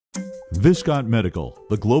Viscot Medical,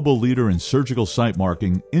 the global leader in surgical site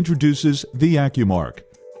marking, introduces the Accumark.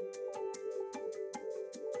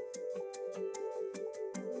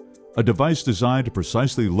 A device designed to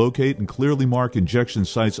precisely locate and clearly mark injection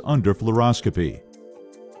sites under fluoroscopy.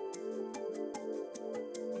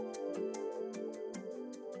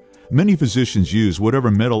 Many physicians use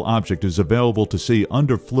whatever metal object is available to see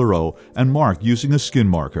under fluoro and mark using a skin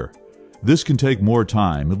marker. This can take more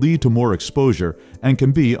time, lead to more exposure, and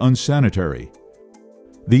can be unsanitary.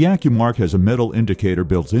 The Accumark has a metal indicator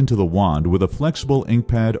built into the wand with a flexible ink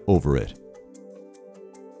pad over it.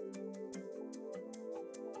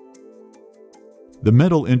 The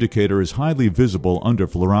metal indicator is highly visible under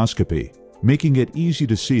fluoroscopy, making it easy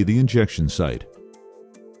to see the injection site.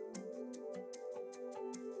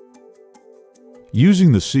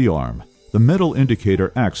 Using the C-arm, the metal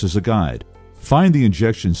indicator acts as a guide. Find the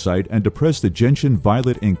injection site and depress the gentian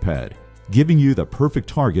violet ink pad, giving you the perfect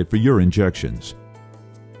target for your injections.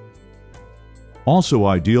 Also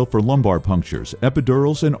ideal for lumbar punctures,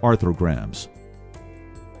 epidurals, and arthrograms.